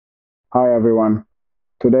Hi everyone.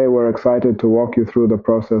 Today we're excited to walk you through the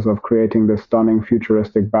process of creating this stunning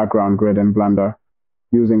futuristic background grid in Blender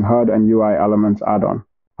using HUD and UI Elements add-on.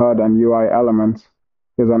 HUD and UI Elements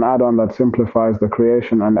is an add-on that simplifies the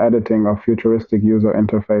creation and editing of futuristic user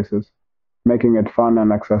interfaces, making it fun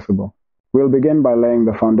and accessible. We'll begin by laying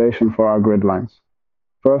the foundation for our grid lines.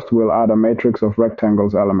 First, we'll add a matrix of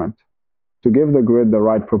rectangles element. To give the grid the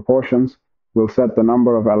right proportions, we'll set the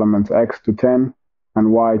number of elements x to 10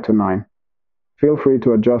 and y to 9. Feel free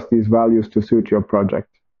to adjust these values to suit your project.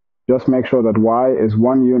 Just make sure that y is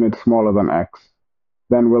 1 unit smaller than x.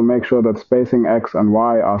 Then we'll make sure that spacing x and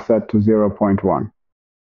y are set to 0.1.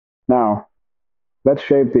 Now, let's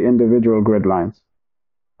shape the individual grid lines.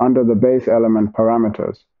 Under the base element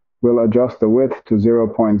parameters, we'll adjust the width to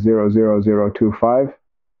 0.00025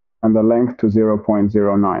 and the length to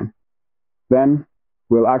 0.09. Then,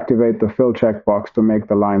 we'll activate the fill checkbox to make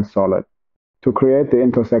the lines solid. To create the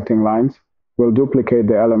intersecting lines, we'll duplicate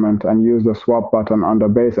the element and use the swap button under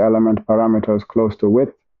base element parameters close to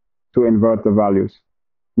width to invert the values.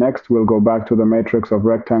 Next, we'll go back to the matrix of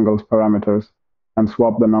rectangles parameters and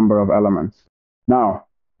swap the number of elements. Now,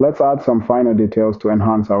 let's add some finer details to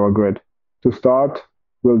enhance our grid. To start,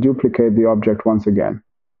 we'll duplicate the object once again.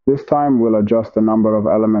 This time, we'll adjust the number of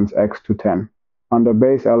elements x to 10. Under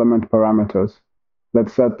base element parameters,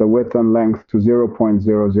 let's set the width and length to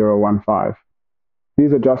 0.0015.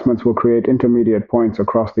 These adjustments will create intermediate points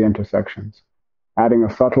across the intersections, adding a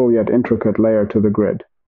subtle yet intricate layer to the grid.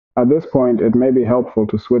 At this point, it may be helpful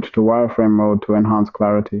to switch to wireframe mode to enhance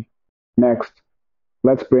clarity. Next,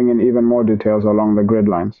 let's bring in even more details along the grid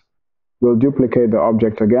lines. We'll duplicate the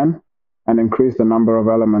object again and increase the number of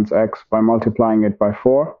elements x by multiplying it by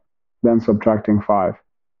 4, then subtracting 5.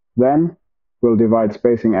 Then, we'll divide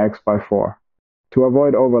spacing x by 4. To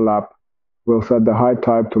avoid overlap, we'll set the height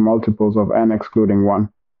type to multiples of n excluding 1,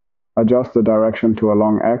 adjust the direction to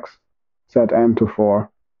along x, set n to 4,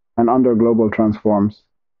 and under global transforms,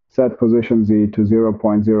 set position z to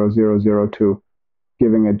 0.0002,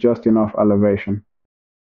 giving it just enough elevation.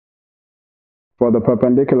 For the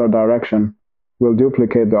perpendicular direction, we'll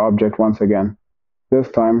duplicate the object once again. This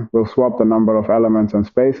time, we'll swap the number of elements and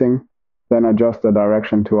spacing, then adjust the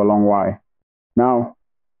direction to along y. Now,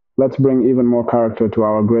 let's bring even more character to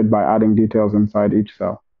our grid by adding details inside each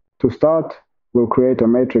cell. To start, we'll create a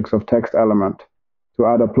matrix of text element to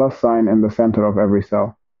add a plus sign in the center of every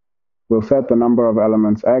cell. We'll set the number of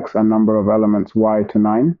elements x and number of elements y to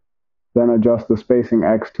 9, then adjust the spacing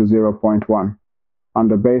x to 0.1.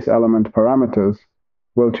 Under base element parameters,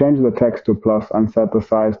 we'll change the text to plus and set the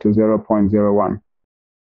size to 0.01.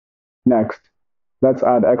 Next, let's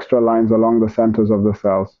add extra lines along the centers of the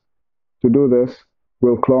cells. To do this,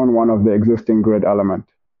 we'll clone one of the existing grid element.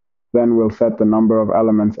 Then we'll set the number of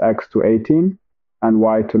elements x to 18 and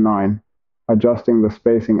y to 9, adjusting the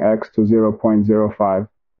spacing x to 0.05.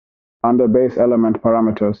 Under base element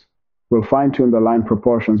parameters, we'll fine-tune the line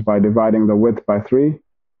proportions by dividing the width by 3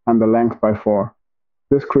 and the length by 4.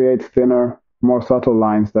 This creates thinner, more subtle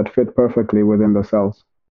lines that fit perfectly within the cells.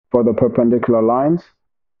 For the perpendicular lines,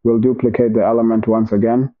 we'll duplicate the element once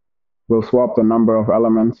again. We'll swap the number of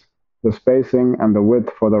elements, the spacing, and the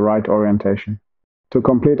width for the right orientation. To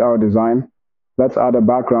complete our design, let's add a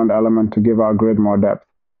background element to give our grid more depth.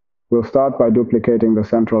 We'll start by duplicating the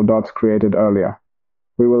central dots created earlier.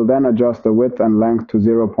 We will then adjust the width and length to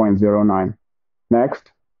 0.09.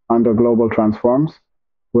 Next, under global transforms,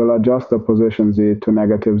 we'll adjust the position z to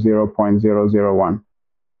 -0.001.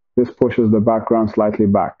 This pushes the background slightly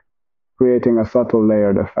back, creating a subtle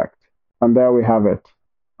layered effect. And there we have it.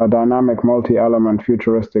 A dynamic multi-element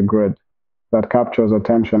futuristic grid that captures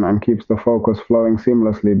attention and keeps the focus flowing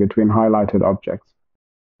seamlessly between highlighted objects.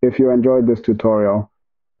 If you enjoyed this tutorial,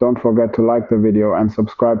 don't forget to like the video and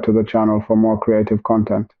subscribe to the channel for more creative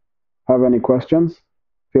content. Have any questions?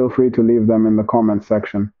 Feel free to leave them in the comments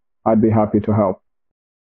section. I'd be happy to help.